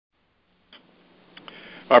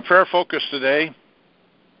Our prayer focus today,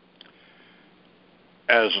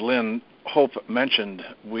 as Lynn Hope mentioned,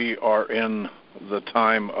 we are in the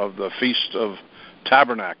time of the Feast of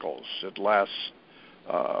Tabernacles. It lasts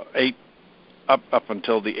up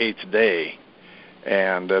until the 8th day,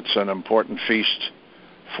 and it's an important feast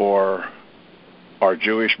for our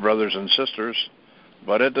Jewish brothers and sisters,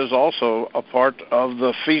 but it is also a part of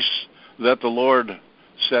the feasts that the Lord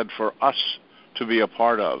said for us to be a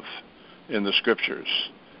part of in the Scriptures.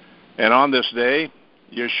 And on this day,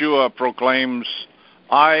 Yeshua proclaims,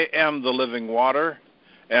 "I am the living water,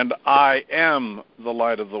 and I am the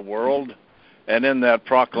light of the world." And in that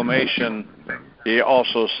proclamation, he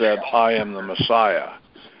also said, "I am the Messiah."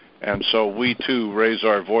 And so we too raise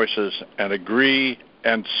our voices and agree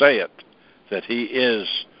and say it, that he is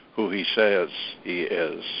who he says he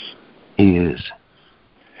is. He is.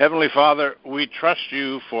 Heavenly Father, we trust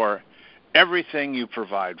you for everything you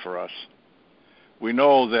provide for us. We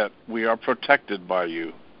know that we are protected by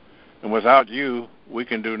you, and without you, we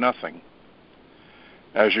can do nothing.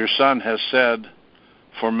 As your Son has said,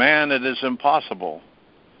 for man it is impossible,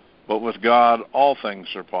 but with God all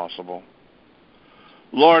things are possible.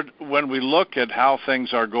 Lord, when we look at how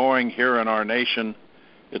things are going here in our nation,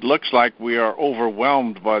 it looks like we are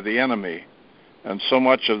overwhelmed by the enemy, and so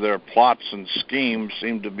much of their plots and schemes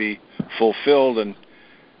seem to be fulfilled, and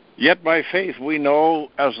yet by faith we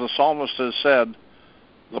know, as the Psalmist has said,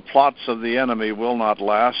 the plots of the enemy will not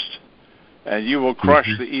last, and you will crush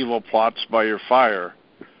the evil plots by your fire,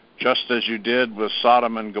 just as you did with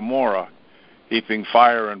Sodom and Gomorrah, heaping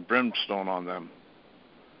fire and brimstone on them.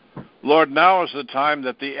 Lord, now is the time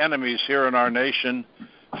that the enemies here in our nation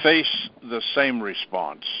face the same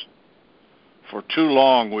response. For too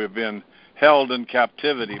long we have been held in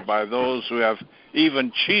captivity by those who have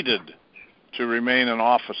even cheated to remain in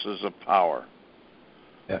offices of power.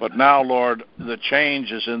 But now, Lord, the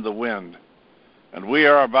change is in the wind, and we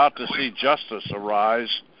are about to see justice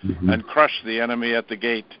arise and crush the enemy at the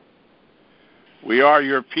gate. We are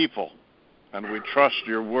your people, and we trust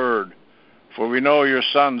your word, for we know your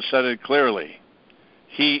Son said it clearly.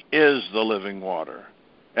 He is the living water,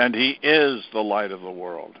 and he is the light of the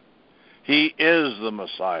world. He is the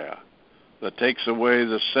Messiah that takes away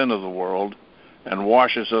the sin of the world and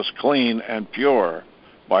washes us clean and pure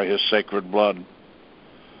by his sacred blood.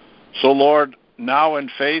 So, Lord, now in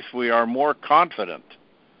faith we are more confident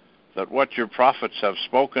that what your prophets have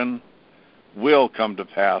spoken will come to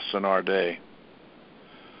pass in our day.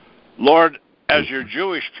 Lord, as your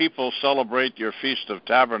Jewish people celebrate your Feast of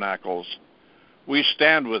Tabernacles, we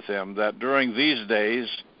stand with them that during these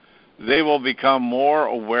days they will become more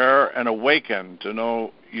aware and awaken to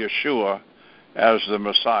know Yeshua as the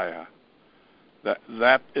Messiah.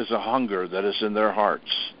 That is a hunger that is in their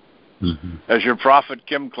hearts. As your prophet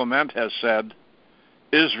Kim Clement has said,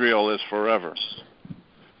 Israel is forever.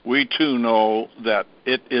 We too know that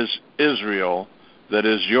it is Israel that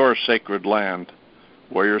is your sacred land,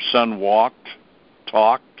 where your Son walked,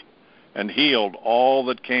 talked, and healed all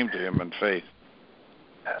that came to him in faith.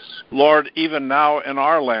 Yes. Lord, even now in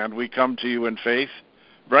our land we come to you in faith,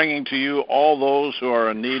 bringing to you all those who are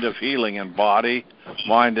in need of healing in body,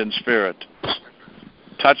 mind, and spirit.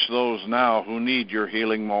 Touch those now who need your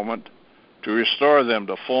healing moment to restore them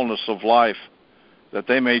to fullness of life, that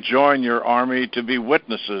they may join your army to be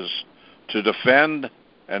witnesses, to defend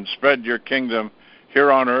and spread your kingdom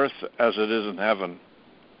here on earth as it is in heaven.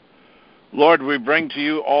 Lord, we bring to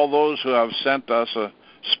you all those who have sent us a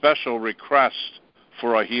special request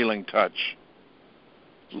for a healing touch.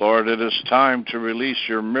 Lord, it is time to release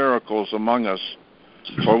your miracles among us,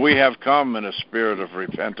 for we have come in a spirit of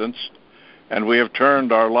repentance, and we have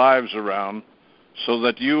turned our lives around so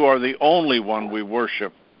that you are the only one we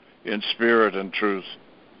worship in spirit and truth.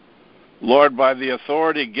 Lord, by the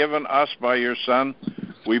authority given us by your Son,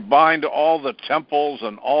 we bind all the temples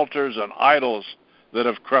and altars and idols that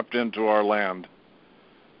have crept into our land.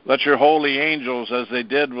 Let your holy angels, as they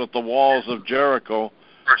did with the walls of Jericho,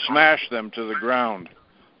 smash them to the ground,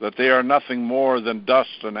 that they are nothing more than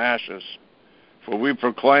dust and ashes. For we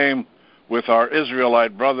proclaim with our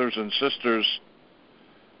Israelite brothers and sisters,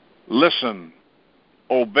 listen,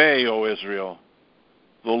 obey, O Israel.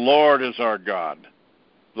 The Lord is our God.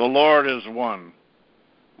 The Lord is one.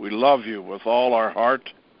 We love you with all our heart,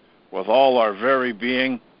 with all our very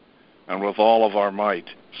being, and with all of our might.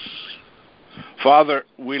 Father,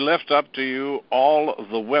 we lift up to you all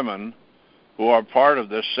the women who are part of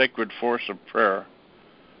this sacred force of prayer,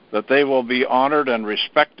 that they will be honored and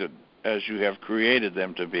respected as you have created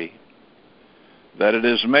them to be. That it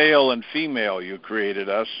is male and female you created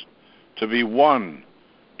us to be one,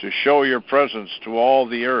 to show your presence to all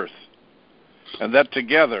the earth. and that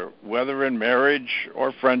together, whether in marriage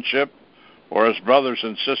or friendship or as brothers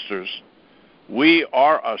and sisters, we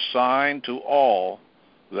are a sign to all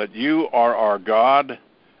that you are our God,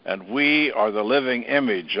 and we are the living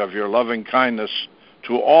image of your loving kindness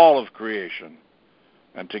to all of creation.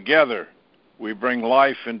 And together we bring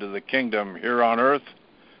life into the kingdom here on earth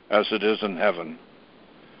as it is in heaven.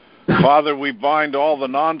 Father, we bind all the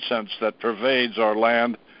nonsense that pervades our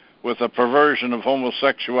land with the perversion of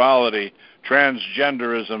homosexuality,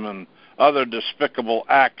 transgenderism, and other despicable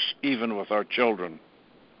acts, even with our children.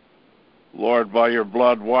 Lord, by your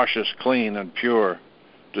blood, wash us clean and pure,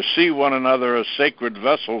 to see one another as sacred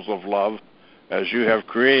vessels of love, as you have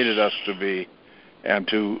created us to be, and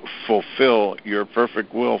to fulfill your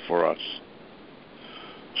perfect will for us.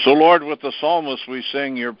 So, Lord, with the psalmist, we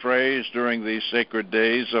sing your praise during these sacred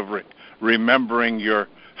days of remembering your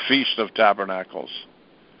Feast of Tabernacles.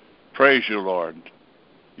 Praise you, Lord.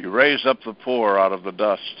 You raise up the poor out of the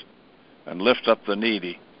dust and lift up the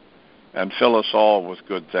needy and fill us all with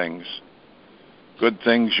good things. Good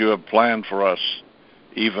things you have planned for us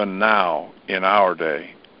even now in our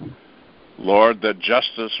day. Lord, that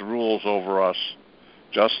justice rules over us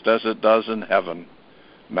just as it does in heaven,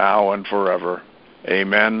 now and forever.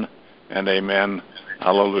 Amen and amen.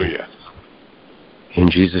 Hallelujah.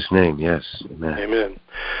 In Jesus' name, yes. Amen.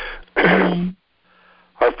 Amen.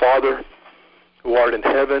 Our Father, who art in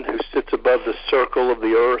heaven, who sits above the circle of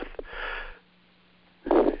the earth,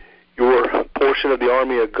 your portion of the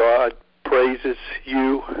army of God praises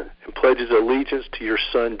you and pledges allegiance to your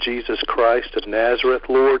Son, Jesus Christ of Nazareth,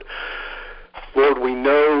 Lord. Lord, we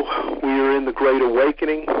know we are in the great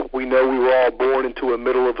awakening. We know we were all born into the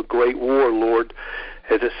middle of a great war, Lord.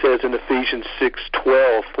 As it says in Ephesians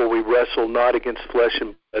 6:12, for we wrestle not against flesh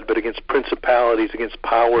and blood, but against principalities, against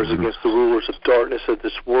powers, against the rulers of darkness of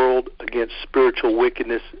this world, against spiritual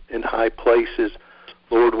wickedness in high places.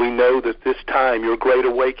 Lord, we know that this time, your great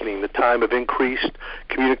awakening, the time of increased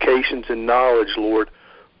communications and knowledge, Lord,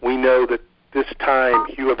 we know that this time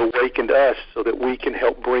you have awakened us so that we can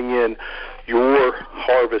help bring in your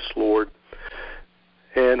harvest, Lord.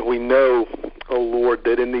 And we know, oh Lord,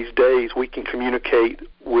 that in these days we can communicate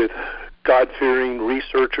with God-fearing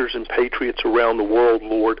researchers and patriots around the world,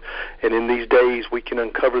 Lord. And in these days we can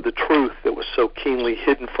uncover the truth that was so keenly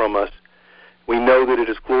hidden from us. We know that it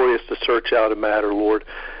is glorious to search out a matter, Lord.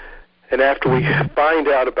 And after we find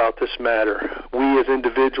out about this matter, we as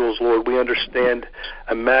individuals, Lord, we understand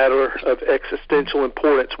a matter of existential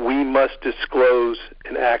importance. We must disclose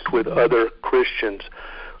and act with other Christians.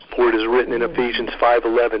 For it is written in Ephesians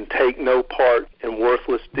 5:11, take no part in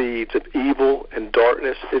worthless deeds of evil and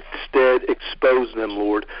darkness. Instead, expose them,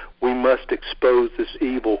 Lord. We must expose this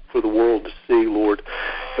evil for the world to see, Lord.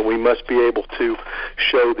 And we must be able to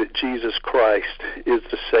show that Jesus Christ is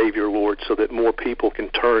the Savior, Lord, so that more people can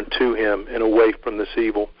turn to him and away from this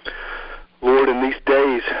evil. Lord, in these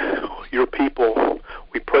days, your people,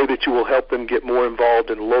 we pray that you will help them get more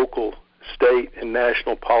involved in local, state, and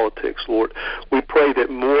national politics, Lord. We pray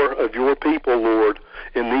that more of your people, Lord,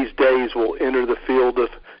 in these days will enter the field of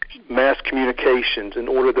mass communications in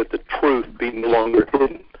order that the truth be no longer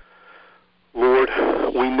hidden. Lord,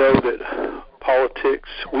 we know that politics,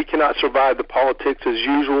 we cannot survive the politics as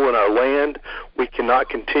usual in our land. We cannot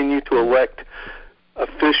continue to elect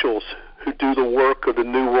officials who do the work of the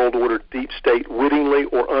New World Order deep state wittingly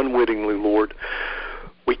or unwittingly, Lord.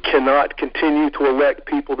 We cannot continue to elect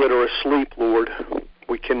people that are asleep, Lord.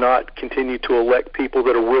 We cannot continue to elect people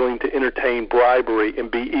that are willing to entertain bribery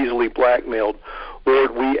and be easily blackmailed.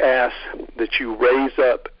 Lord, we ask that you raise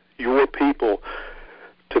up your people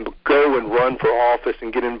to go and run for office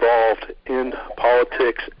and get involved in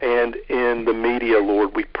politics and in the media,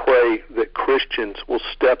 Lord. We pray that Christians will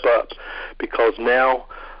step up, because now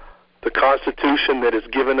the Constitution that has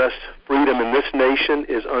given us freedom in this nation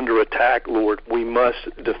is under attack, Lord. We must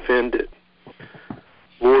defend it.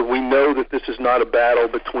 Lord, we know that this is not a battle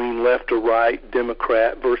between left or right,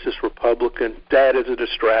 Democrat versus Republican. That is a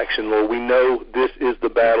distraction, Lord. We know this is the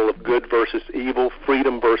battle of good versus evil,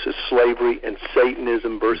 freedom versus slavery, and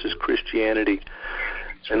Satanism versus Christianity.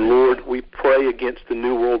 And Lord, we pray against the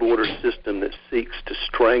New World Order system that seeks to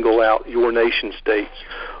strangle out your nation states.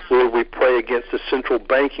 Lord, we pray against the central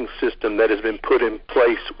banking system that has been put in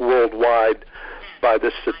place worldwide by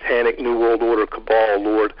this satanic New World Order cabal,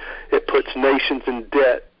 Lord. It puts nations in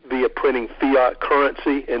debt via printing fiat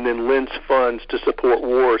currency and then lends funds to support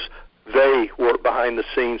wars they work behind the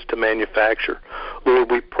scenes to manufacture.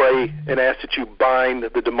 Lord, we pray and ask that you bind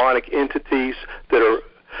the demonic entities that are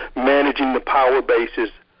managing the power bases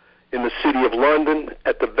in the City of London,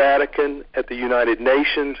 at the Vatican, at the United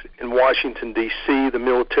Nations, in Washington, D.C., the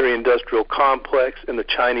military-industrial complex, and the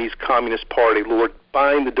Chinese Communist Party. Lord,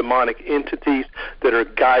 bind the demonic entities that are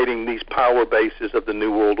guiding these power bases of the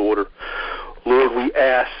New World Order. Lord, we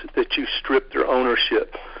ask that you strip their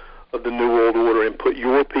ownership of the New World Order and put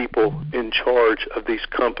your people in charge of these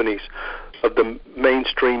companies, of the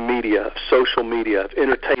mainstream media, of social media, of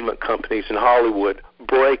entertainment companies in Hollywood.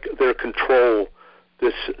 Break their control,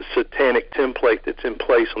 this satanic template that's in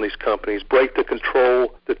place on these companies. Break the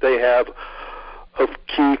control that they have of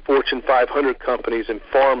key Fortune 500 companies in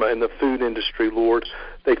pharma and the food industry, Lord.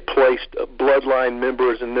 They've placed bloodline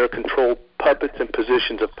members in their control, puppets in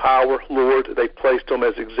positions of power, Lord. They've placed them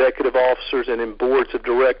as executive officers and in boards of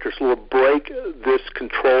directors. Lord, break this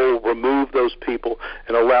control, remove those people,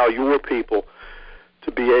 and allow your people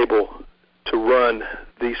to be able to run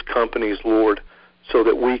these companies, Lord, so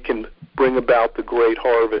that we can bring about the great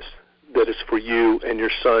harvest that is for you and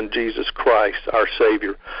your Son, Jesus Christ, our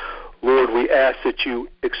Savior. Lord, we ask that you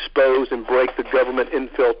expose and break the government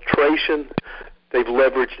infiltration. They've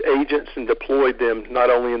leveraged agents and deployed them not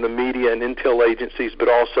only in the media and intel agencies, but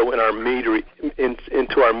also in our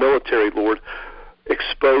into our military, Lord.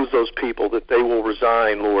 Expose those people that they will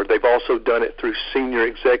resign, Lord. They've also done it through senior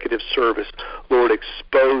executive service. Lord,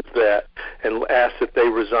 expose that and ask that they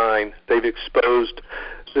resign. They've exposed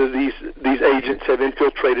these agents have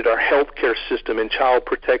infiltrated our healthcare system and child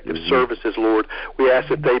protective services, Lord. We ask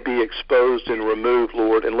that they be exposed and removed,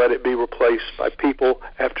 Lord, and let it be replaced by people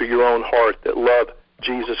after your own heart that love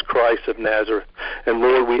Jesus Christ of Nazareth. And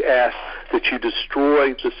Lord, we ask that you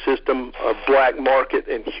destroy the system of black market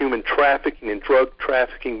and human trafficking and drug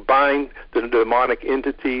trafficking, bind the demonic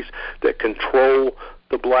entities that control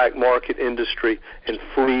the black market industry, and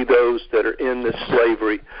free those that are in this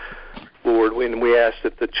slavery, Lord. And we ask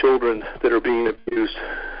that the children that are being abused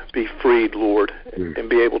be freed, Lord, and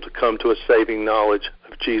be able to come to a saving knowledge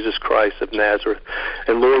of Jesus Christ of Nazareth.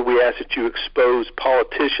 And Lord, we ask that you expose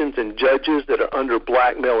politicians and judges that are under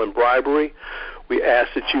blackmail and bribery. We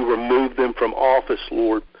ask that you remove them from office,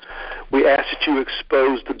 Lord. We ask that you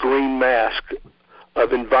expose the green mask of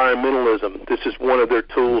environmentalism. This is one of their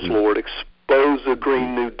tools, Lord. Expose the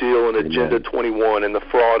Green New Deal and Agenda 21 and the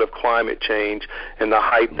fraud of climate change and the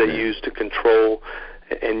hype they use to control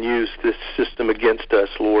and use this system against us,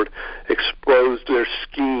 Lord. Expose their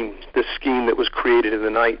scheme, the scheme that was created in the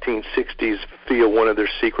 1960s via one of their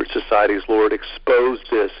secret societies, Lord. Expose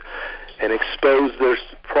this and expose their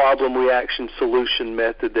problem reaction solution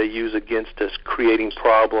method they use against us, creating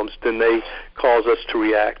problems. Then they cause us to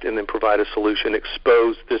react and then provide a solution.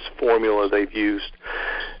 Expose this formula they've used.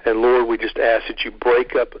 And Lord, we just ask that you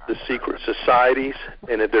break up the secret societies,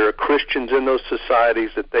 and if there are Christians in those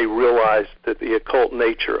societies, that they realize that the occult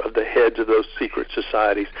nature of the heads of those secret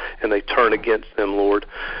societies, and they turn against them, Lord.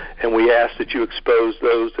 And we ask that you expose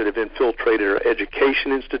those that have infiltrated our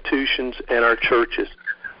education institutions and our churches.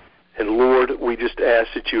 And Lord, we just ask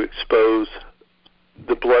that you expose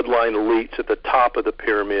the bloodline elites at the top of the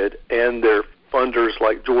pyramid and their funders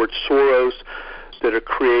like George Soros that are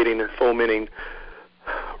creating and fomenting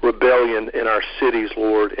rebellion in our cities,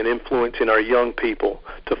 Lord, and influencing our young people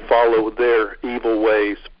to follow their evil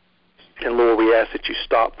ways. And Lord, we ask that you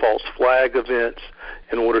stop false flag events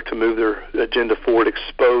in order to move their agenda forward.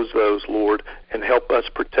 Expose those, Lord, and help us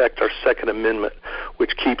protect our Second Amendment,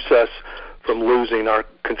 which keeps us from losing our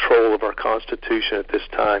control of our Constitution at this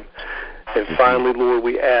time. And finally, Lord,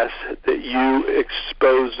 we ask that you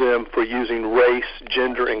expose them for using race,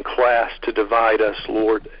 gender, and class to divide us,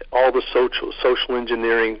 Lord. All the social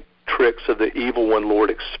engineering tricks of the evil one, Lord,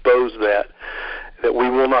 expose that we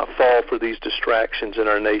will not fall for these distractions in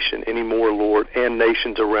our nation anymore, Lord, and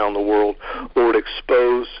nations around the world. Lord,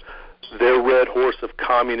 expose their red horse of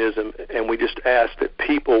communism, and we just ask that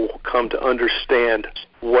people will come to understand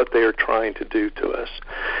what they are trying to do to us.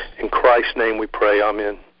 In Christ's name we pray,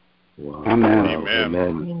 amen. Wow. Amen.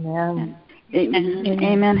 Amen. Amen.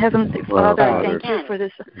 Amen. Heavenly Father, I thank you for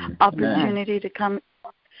this opportunity to come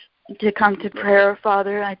to prayer,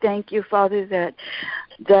 Father. I thank you, Father,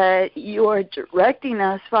 that you are directing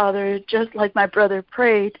us, Father, just like my brother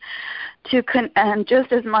prayed, and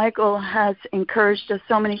just as Michael has encouraged us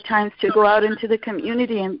so many times to go out into the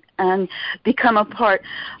community and become a part.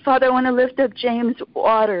 Father, I want to lift up James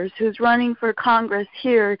Waters, who's running for Congress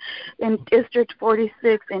here in District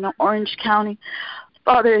 46 in Orange County.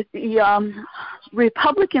 Father, the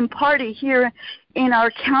Republican Party here in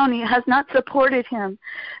our county has not supported him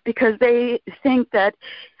because they think that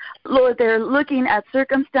Lord, they're looking at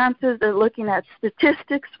circumstances, they're looking at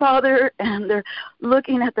statistics, Father, and they're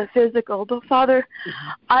looking at the physical. But, Father,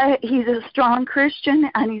 he's a strong Christian,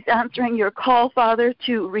 and he's answering your call, Father,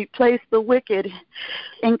 to replace the wicked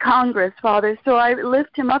in Congress, Father. So I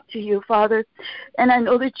lift him up to you, Father, and I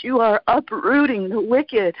know that you are uprooting the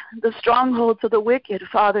wicked, the strongholds of the wicked,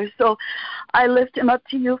 Father. So I lift him up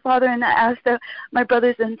to you, Father, and I ask that my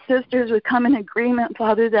brothers and sisters would come in agreement,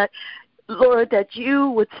 Father, that Lord, that you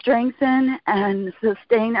would strengthen and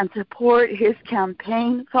sustain and support his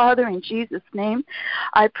campaign, Father, in Jesus' name.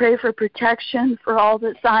 I pray for protection for all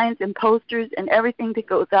the signs and posters and everything that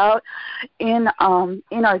goes out in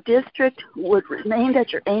our district would remain,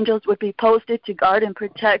 that your angels would be posted to guard and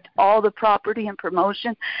protect all the property and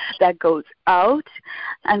promotion that goes out.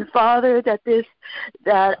 And, Father, that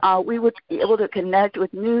we would be able to connect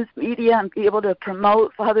with news media and be able to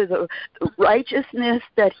promote, Father, the righteousness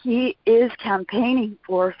that he is campaigning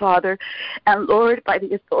for, Father. And, Lord, by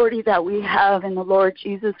the authority that we have in the Lord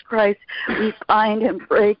Jesus Christ, we bind and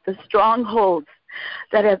break the strongholds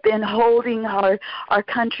that have been holding our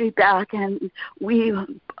country back, and we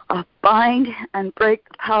bind and break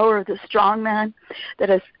the power of the strong man that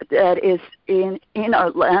is in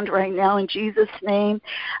our land right now in Jesus' name.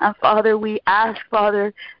 And, Father, we ask,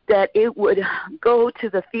 Father, that it would go to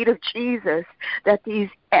the feet of Jesus, that these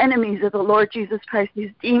enemies of the Lord Jesus Christ,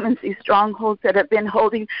 these demons, these strongholds that have been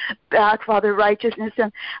holding back, Father, righteousness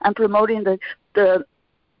and promoting the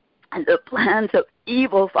plans of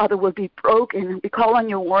evil, Father, would be broken. We call on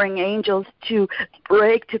your warring angels to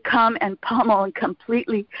break, to come and pummel and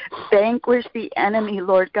completely vanquish the enemy,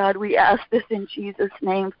 Lord God. We ask this in Jesus'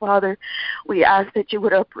 name, Father. We ask that you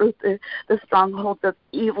would uproot the strongholds of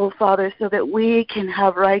evil, Father, so that we can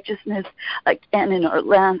have righteousness again in our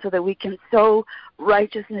land, so that we can sow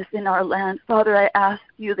righteousness in our land. Father, I ask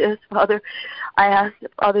you this, Father. I ask,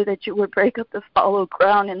 Father, that you would break up the fallow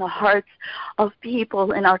ground in the hearts of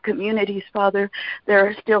people in our communities, Father. There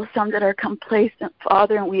are still some that are complacent,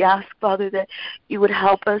 Father, and we ask, Father, that you would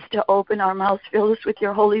help us to open our mouths, fill us with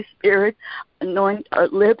your Holy Spirit, anoint our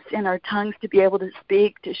lips and our tongues to be able to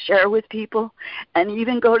speak, to share with people, and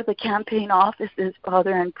even go to the campaign offices,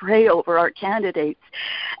 Father, and pray over our candidates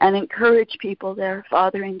and encourage people there,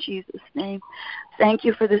 Father, in Jesus' name. Thank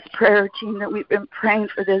you for this prayer team that we've been praying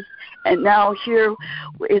for this. And now here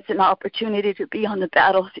it's an opportunity to be on the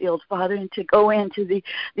battlefield, Father, and to go into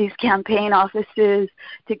these campaign offices,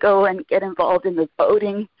 to go and get involved in the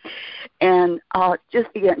voting and just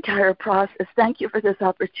the entire process. Thank you for this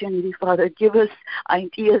opportunity, Father. Give us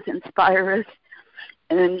ideas, inspire us.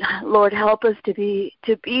 And, Lord, help us to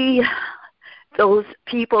be those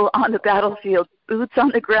people on the battlefield, boots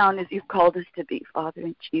on the ground as you've called us to be, Father,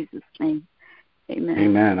 in Jesus' name. Amen.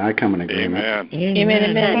 Amen. I come in agreement.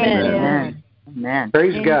 Amen. Amen.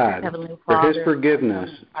 Praise God for his forgiveness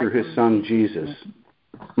through his Son, Jesus.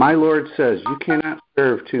 My Lord says, you cannot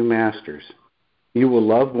serve two masters. You will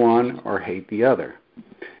love one or hate the other.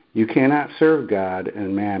 You cannot serve God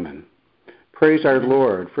and mammon. Praise our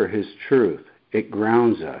Lord for his truth. It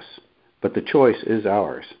grounds us, but the choice is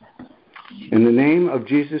ours. In the name of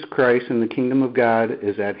Jesus Christ and the kingdom of God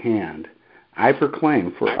is at hand, I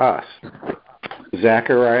proclaim for us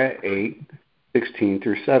Zechariah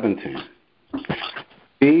 8:16-17.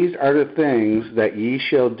 These are the things that ye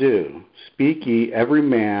shall do. Speak ye every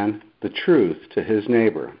man the truth to his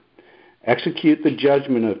neighbor. Execute the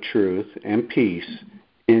judgment of truth and peace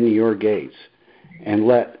in your gates. And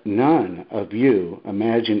let none of you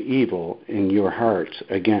imagine evil in your hearts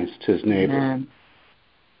against his neighbor. Amen.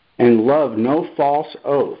 And love no false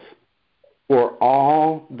oath. For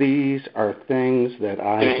all these are things that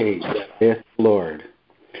I hate, saith the Lord.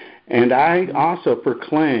 And I also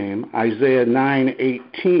proclaim Isaiah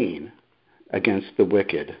 9:18 against the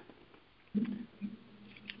wicked.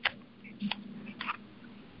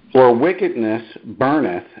 For wickedness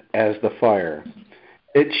burneth as the fire.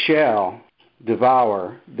 It shall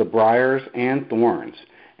devour the briars and thorns,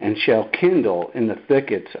 and shall kindle in the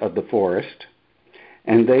thickets of the forest.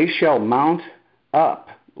 And they shall mount up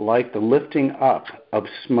like the lifting up of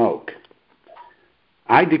smoke.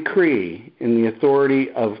 I decree in the authority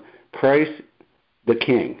of Christ the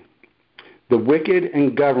King, the wicked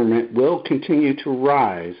in government will continue to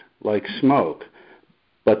rise like smoke,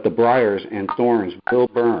 but the briars and thorns will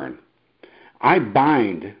burn. I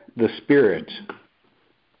bind the spirit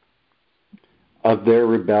of their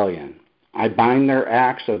rebellion. I bind their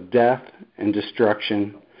acts of death and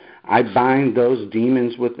destruction. I bind those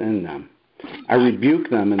demons within them. I rebuke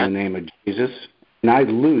them in the name of Jesus, and I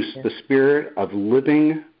loose the spirit of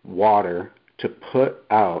living water to put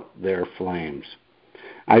out their flames.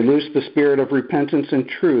 I loose the spirit of repentance and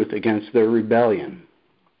truth against their rebellion.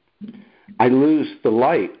 I loose the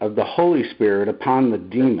light of the Holy Spirit upon the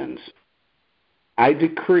demons. I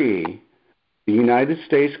decree the United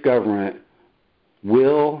States government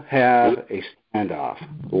will have a standoff.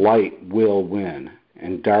 Light will win,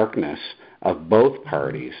 and darkness of both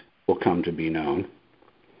parties will come to be known.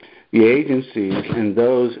 The agencies and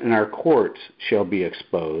those in our courts shall be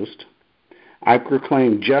exposed. I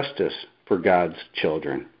proclaim justice for God's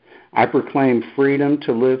children. I proclaim freedom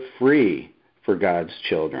to live free for God's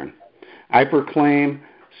children. I proclaim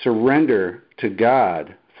surrender to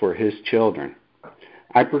God for his children.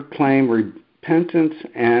 I proclaim repentance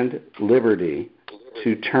and liberty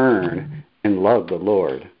to turn and love the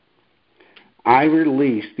Lord. I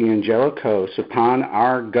release the angelic hosts upon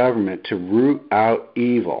our government to root out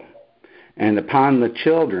evil, and upon the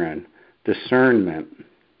children discernment,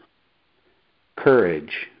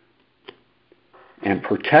 courage, and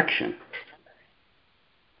protection.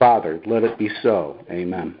 Father, let it be so.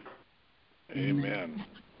 Amen. Amen.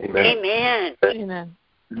 Amen. Amen. Amen.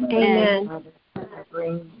 Amen. I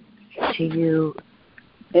bring to you,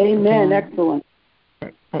 Amen. Excellent.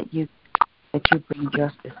 that you bring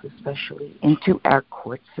justice, especially into our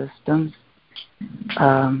court systems.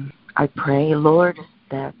 I pray, Lord,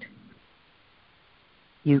 that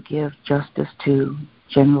you give justice to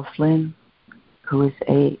General Flynn, who is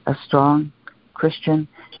a strong Christian,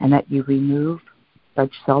 and that you remove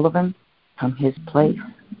Judge Sullivan from his place,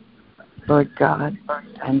 Lord God,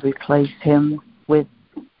 and replace him with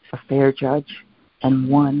a fair judge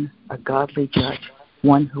and a godly judge,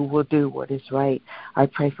 one who will do what is right. I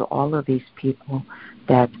pray for all of these people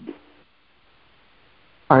that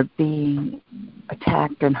are being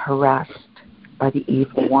attacked and harassed by the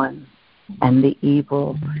evil one and the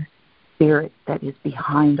evil spirit that is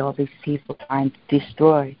behind all these people trying to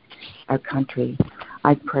destroy our country.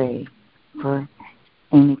 I pray for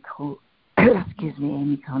Amy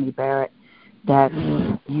Coney Barrett, that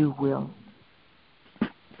you will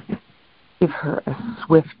give her a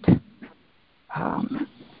swift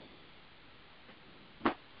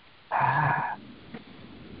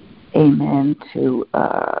amen to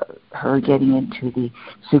her getting into the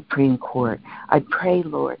Supreme Court. I pray,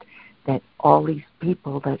 Lord, that all these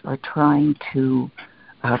people that are trying to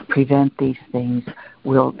prevent these things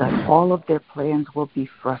that all of their plans will be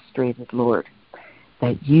frustrated, Lord,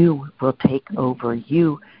 that you will take over.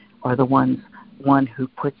 You are the one who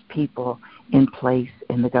puts people in place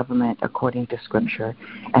in the government according to Scripture.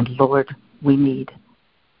 And Lord, we need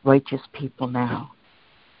righteous people now.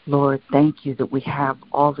 Lord, thank you that we have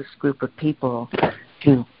all this group of people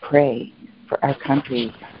to pray for our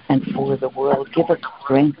country and for the world. Give us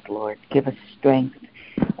strength, Lord. Give us strength.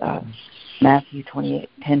 Matthew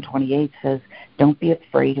 10:28 says, don't be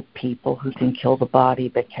afraid of people who can kill the body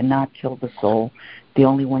but cannot kill the soul. The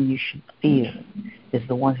only one you should fear is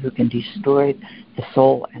the one who can destroy the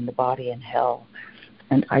soul and the body in hell.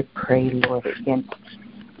 And I pray, Lord,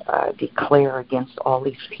 declare against all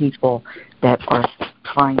these people that are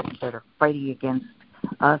fighting against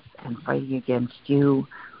us and fighting against you,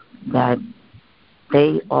 that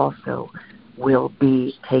they also will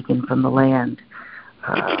be taken from the land.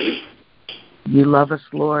 You love us,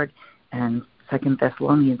 Lord, and 2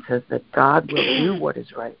 Thessalonians says that God will do what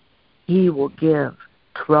is right. He will give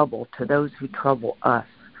trouble to those who trouble us.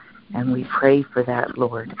 And we pray for that,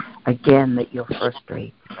 Lord, again, that you'll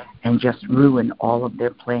frustrate and just ruin all of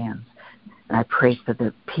their plans. And I pray for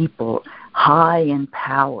the people high in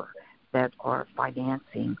power that are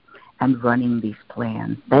financing and running these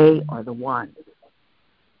plans. They are the ones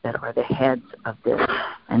that are the heads of this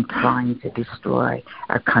and trying to destroy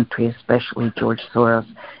our country, especially George Soros.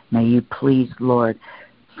 May you please, Lord,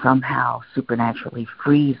 somehow supernaturally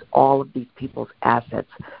freeze all of these people's assets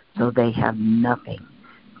so they have nothing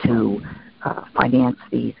to finance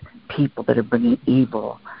these people that are bringing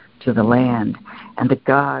evil to the land. And the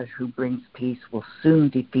God who brings peace will soon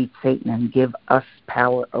defeat Satan and give us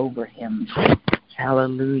power over him.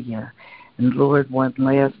 Hallelujah. And Lord, one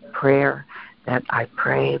last prayer that I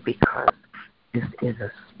pray, because this is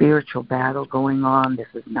a spiritual battle going on. This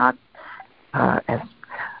is not, as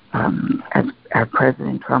our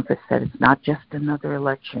President Trump has said, it's not just another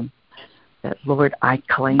election. That, Lord, I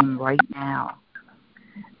claim right now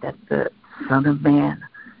that the Son of Man,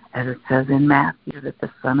 as it says in Matthew, that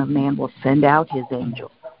the Son of Man will send out his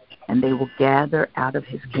angels, and they will gather out of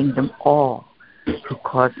his kingdom all who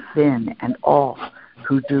cause sin and all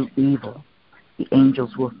who do evil. The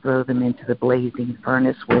angels will throw them into the blazing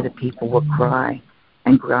furnace where the people will cry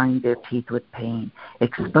and grind their teeth with pain.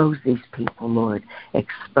 Expose these people, Lord.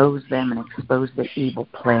 Expose them and expose their evil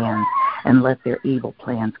plans, and let their evil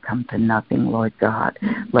plans come to nothing, Lord God.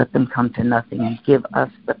 Let them come to nothing, and give us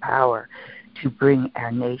the power to bring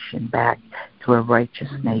our nation back to a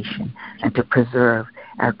righteous nation and to preserve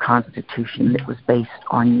our Constitution that was based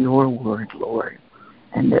on your word, Lord.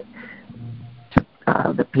 And that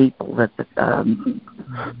the people, that the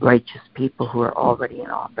righteous people who are already in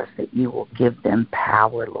office, that you will give them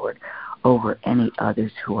power, Lord, over any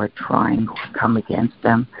others who are trying to come against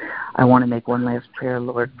them. I want to make one last prayer,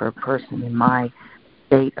 Lord, for a person in my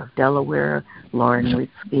state of Delaware, Lauren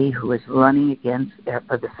Witzke, who is running against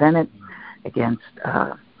for the Senate against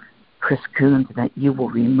Chris Coons, that you will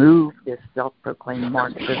remove this self-proclaimed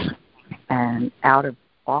Marxist and out of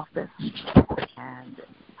office, and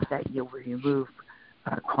that you will remove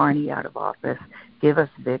Carney out of office. Give us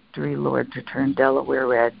victory, Lord, to turn Delaware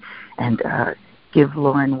red, and give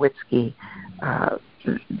Lauren Witzke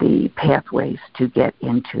the pathways to get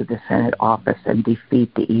into the Senate office and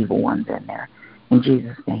defeat the evil ones in there. In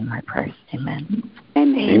Jesus' name I pray. Amen.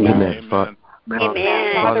 Amen. Amen.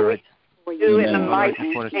 Amen. Father, Do in the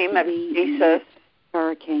mighty name of Jesus.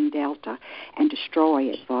 Hurricane Delta and destroy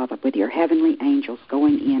it, Father, with your heavenly angels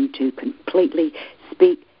going in to completely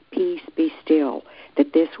speak peace, be still,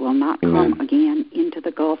 that this will not come again into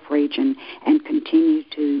the Gulf region and continue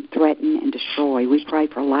to threaten and destroy. We pray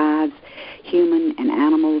for lives, human and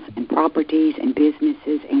animals and properties and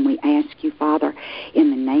businesses, and we ask you, Father, in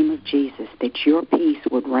the name of Jesus, that your peace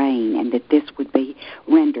would reign and that this would be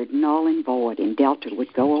rendered null and void, and Delta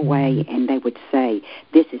would go away and they would say,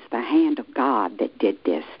 this is the hand of God that did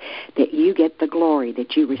this, that you get the glory,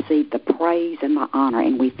 that you receive the praise and the honor,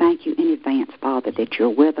 and we thank you in advance, Father, that you're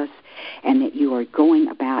with us and that you are going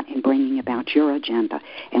about and bringing about your agenda.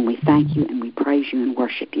 And we thank you and we praise you and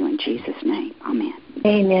worship you in Jesus' name. Amen.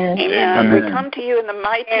 Amen. Amen. We come to you in the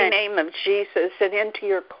mighty name of Jesus and into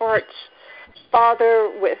your courts,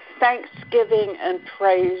 Father, with thanksgiving and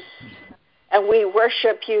praise. And we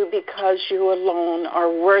worship you because you alone are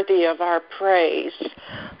worthy of our praise.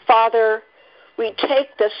 Father, we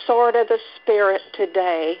take the sword of the Spirit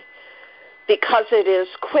today, because it is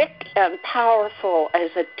quick and powerful as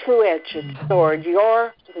a two-edged sword,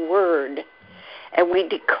 your word. And we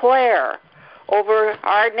declare over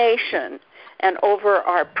our nation and over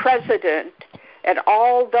our president and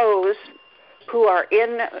all those who are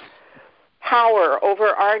in power over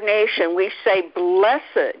our nation, we say,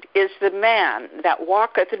 blessed is the man that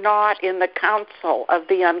walketh not in the counsel of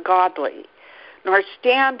the ungodly, nor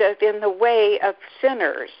standeth in the way of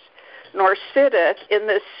sinners, nor sitteth in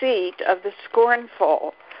the seat of the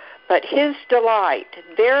scornful. But his delight,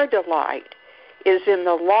 their delight, is in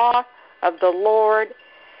the law of the Lord,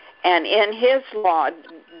 and in his law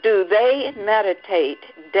do they meditate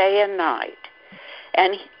day and night.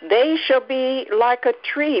 And they shall be like a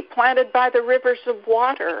tree planted by the rivers of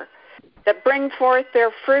water, that bring forth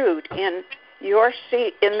their fruit in their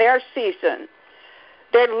season.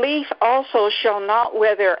 Their leaf also shall not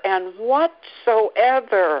wither, and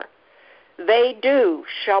whatsoever they do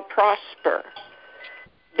shall prosper.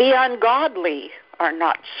 The ungodly are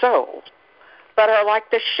not so, but are like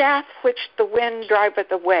the chaff which the wind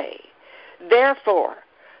driveth away. Therefore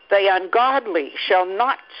the ungodly shall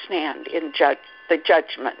not stand in the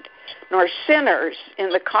judgment, nor sinners in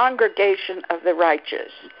the congregation of the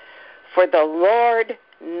righteous. For the Lord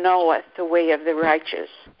knoweth the way of the righteous,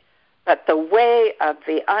 but the way of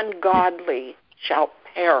the ungodly shall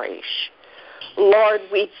perish. Lord,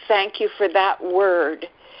 we thank you for that word.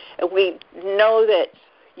 We know that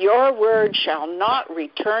your word shall not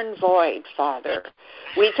return void, Father.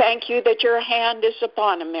 We thank you that your hand is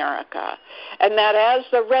upon America, and that as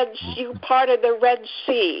you parted the Red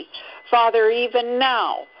Sea, Father, even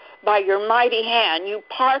now, by your mighty hand, you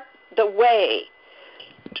part the way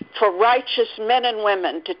for righteous men and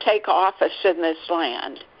women to take office in this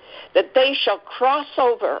land, that they shall cross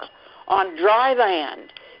over on dry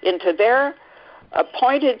land into their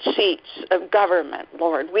appointed seats of government,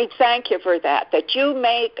 Lord. We thank you for that you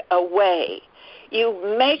make a way. You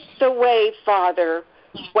make the way, Father,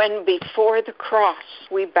 when before the cross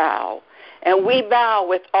we bow. And we bow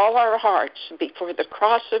with all our hearts before the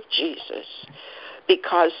cross of Jesus,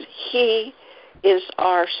 because he is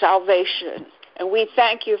our salvation. And we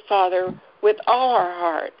thank you, Father, with all our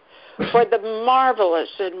heart for the marvelous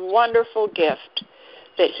and wonderful gift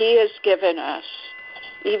that he has given us,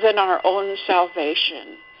 even our own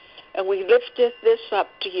salvation. And we lift this up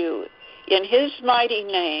to you in his mighty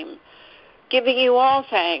name, giving you all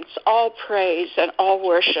thanks, all praise, and all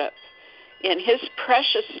worship. In his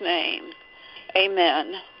precious name,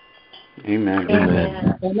 amen. Amen.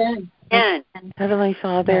 Amen. Amen. Amen. Heavenly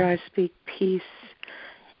Father, I speak peace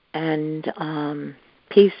and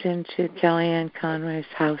peace into Kellyanne Conway's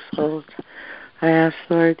household. I ask,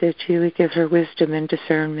 Lord, that you would give her wisdom and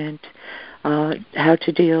discernment, how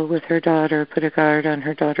to deal with her daughter, put a guard on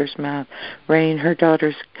her daughter's mouth, rein her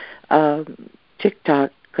daughter's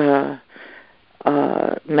TikTok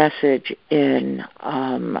message in.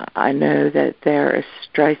 I know that there is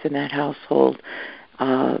strife in that household,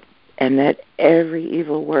 and that every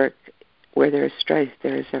evil work, where there is strife,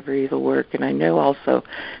 there is every evil work. And I know also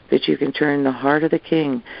that you can turn the heart of the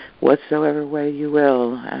king whatsoever way you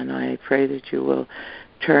will. And I pray that you will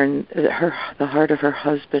turn the heart of her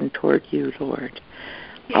husband toward you, Lord.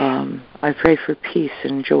 I pray for peace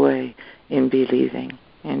and joy in believing.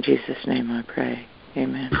 In Jesus' name I pray.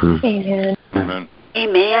 Amen. Amen. Amen.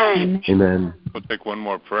 Amen. Amen. We'll take one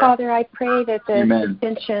more prayer. Father, I pray that the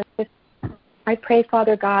dissension, I pray,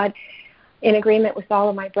 Father God, in agreement with all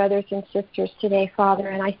of my brothers and sisters today, Father,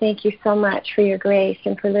 and I thank you so much for your grace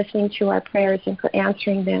and for listening to our prayers and for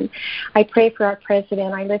answering them. I pray for our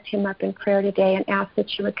president. I lift him up in prayer today and ask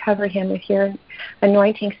that you would cover him with your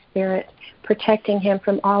anointing spirit, protecting him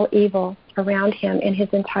from all evil around him and his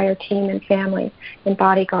entire team and family and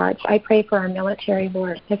bodyguards. I pray for our military,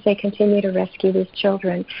 Lord, as they continue to rescue these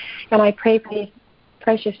children. And I pray for these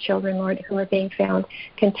precious children, Lord, who are being found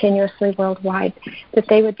continuously worldwide, that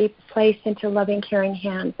they would be placed into loving, caring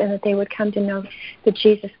hands, and that they would come to know the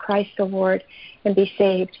Jesus Christ, the Lord, and be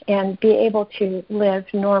saved and be able to live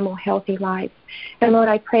normal, healthy lives. And Lord,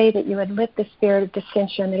 I pray that you would lift the spirit of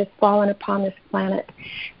dissension that has fallen upon this planet,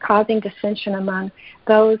 causing dissension among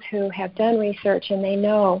those who have done research and they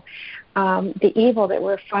know the evil that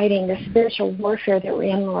we're fighting, the spiritual warfare that we're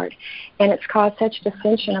in, Lord. And it's caused such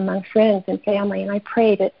dissension among friends and family. And I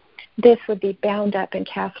pray that this would be bound up and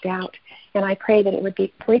cast out. And I pray that it would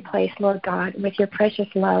be replaced, Lord God, with your precious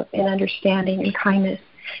love and understanding and kindness.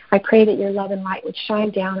 I pray that your love and light would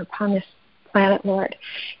shine down upon this planet, Lord,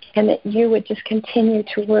 and that you would just continue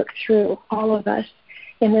to work through all of us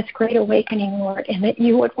in this great awakening, Lord, and that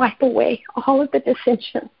you would wipe away all of the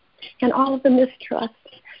dissension and all of the mistrust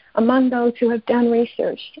among those who have done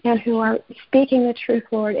research and who are speaking the truth,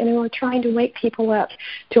 Lord, and who are trying to wake people up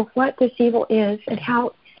to what this evil is and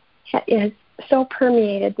how it is so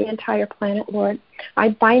permeated the entire planet, Lord. I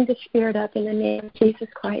bind the spirit up in the name of Jesus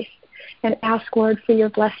Christ and ask, Lord, for your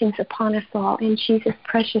blessings upon us all in Jesus'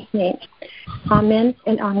 precious name. Amen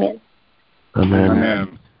and amen. Amen.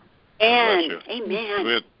 Amen. And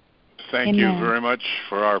amen. Thank you very much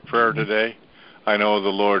for our prayer today. I know the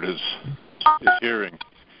Lord is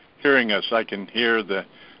hearing us. I can hear the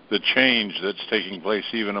change that's taking place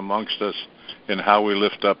even amongst us in how we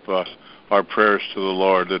lift up our prayers to the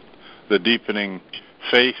Lord, that the deepening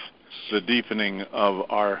faith, the deepening of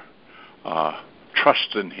our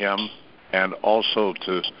trust in Him, and also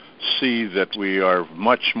to see that we are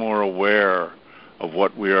much more aware of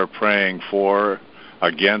what we are praying for,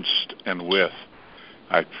 against, and with.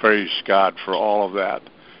 I praise God for all of that.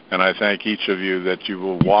 And I thank each of you that you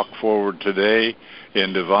will walk forward today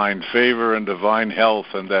in divine favor and divine health,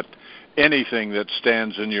 and that anything that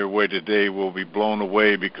stands in your way today will be blown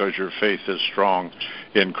away because your faith is strong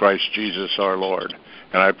in Christ Jesus our Lord.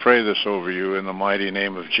 And I pray this over you in the mighty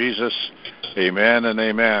name of Jesus. Amen and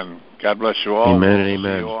amen. God bless you all. Amen and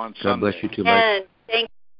amen. See you on God Sunday. bless you too, Mike.